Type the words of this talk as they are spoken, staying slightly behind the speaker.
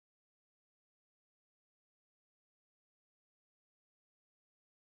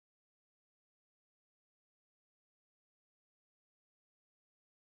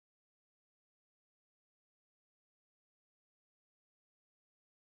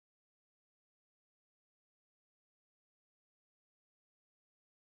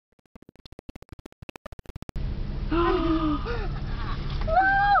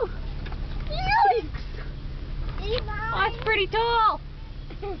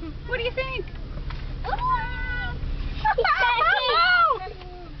What do you think?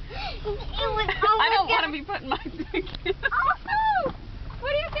 I don't want to be putting my finger in. What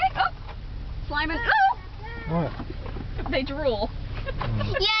do you think? Oh, slime and What? they drool.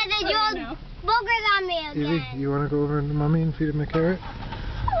 Yeah, they drool boogers on me again. Evie, you want to go over to Mommy and feed him a carrot?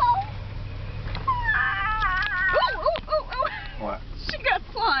 Oh. What? She got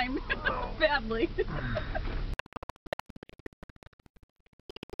slimed badly.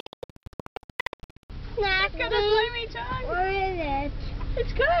 Snack. Got a slimy tongue. Where is it?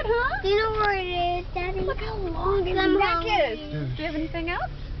 It's good, huh? Do you know where it is, Daddy? Look how long his neck is. Do you have anything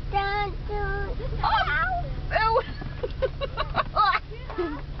else? Dun, dun. Oh!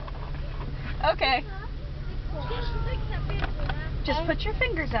 Okay. Just put your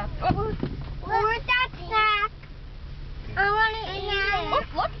fingers up. Oh. Where's that snack? I want to eat Oh, it.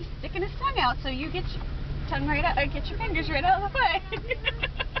 look, he's sticking his tongue out, so you get your tongue right out. Get your fingers right out of the way.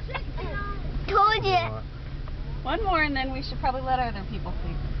 Told you. One more, and then we should probably let other people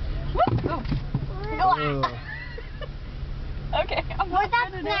see. Oh. Okay, I'm Where's not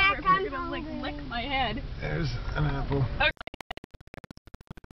that running snack? over. I'm You're gonna hungry. lick my head. There's an apple. Okay.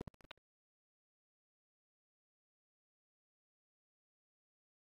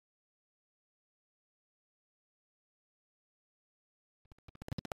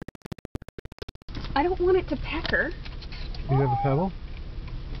 I don't want it to peck her. You have a pebble?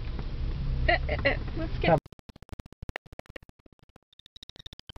 Let's get.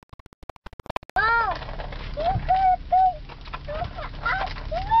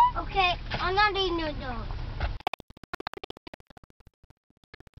 Okay, I'm not eating your dog.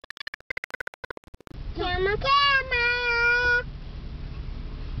 Camera.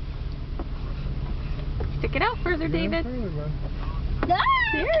 Stick it out further, David.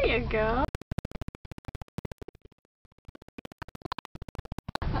 There you go.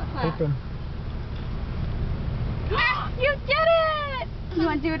 Open. You did it! You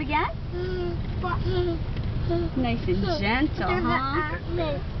want to do it again? Nice and gentle, huh?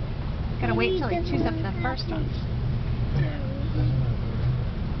 Gotta wait till he chews up the first ones.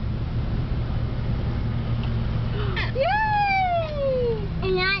 Yay!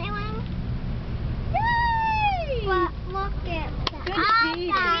 Another one? Yay! Well, look at that. Good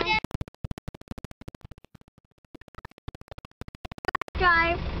feeding.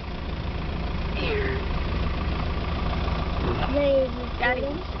 Drive. Daddy.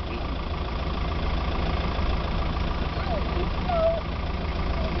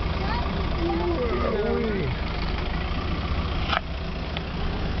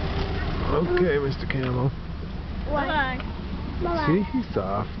 Okay, Mr. Camel. Bye-bye. See, he's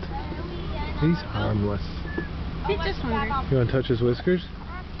soft. He's harmless. He's just hungry. You want to touch his whiskers?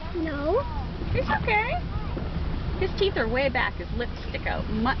 No. It's okay. His teeth are way back. His lips stick out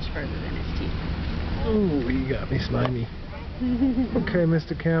much further than his teeth. Oh, you got me slimy. Okay,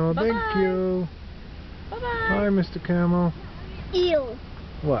 Mr. Camel, thank Bye-bye. you. Bye-bye. Bye, Mr. Camel. Ew.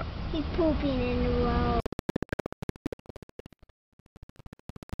 What? He's pooping in the road.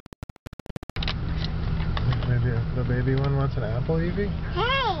 Maybe the baby one wants an apple, Evie?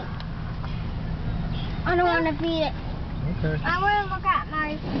 Hey! I don't want to feed it. Okay. I want to look at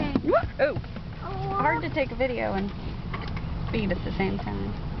my thing. Oh, hard to take a video and feed at the same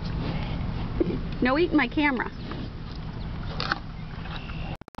time. No eating my camera.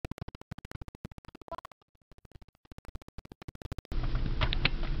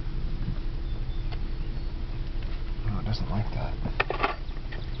 Oh, it doesn't like that.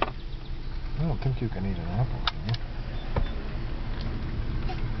 I don't think you can eat an apple, can you?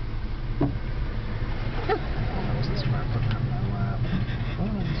 Oh, this is wrapped up in my lap. Oh,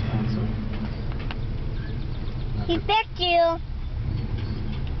 that's fancy. He picked you.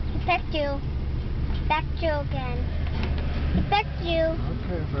 He picked you. He picked you again. He picked you.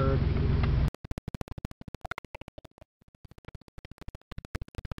 Okay, bird.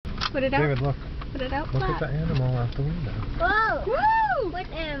 Put it out. David, look. Put it out Look flat. at the animal out the window. Whoa. Woo! What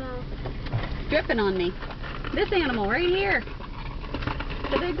animal? Dripping on me. This animal right here.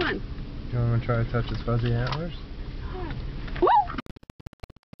 The big one. You want to try to touch his fuzzy antlers? Woo!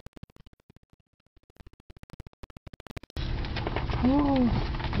 Ooh.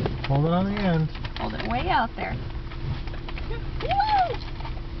 Hold it on the end. Hold it way out there.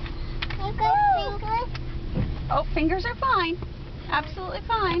 Fingers. Oh, fingers are fine. Absolutely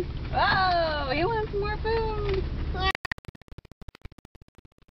fine. Oh, he wants more food.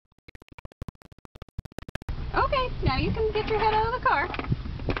 Okay, now you can get your head out of the car.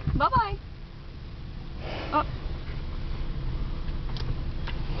 Bye-bye. Oh.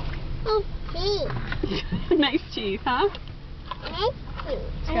 Oh, cheese. Nice cheese, huh? Nice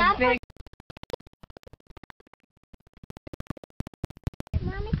cheese. And I'll big.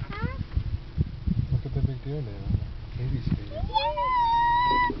 Mommy, car? Look at the big deer there. Baby's feeding.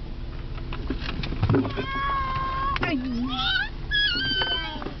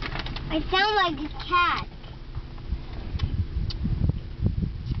 I sound like a cat.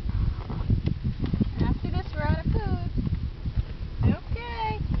 After this, we're out of food.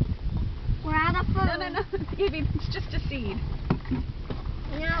 Okay. We're out of food. No. Evie, it's just a seed.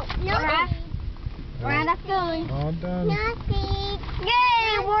 No. We're out of food. All done. Nothing.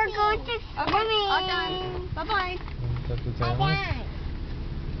 Yay, we're going to Okay, swimming. all done. Bye-bye. Cut the Bye tail. bye.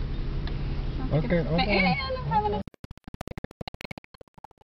 Okay, okay. And I'm having a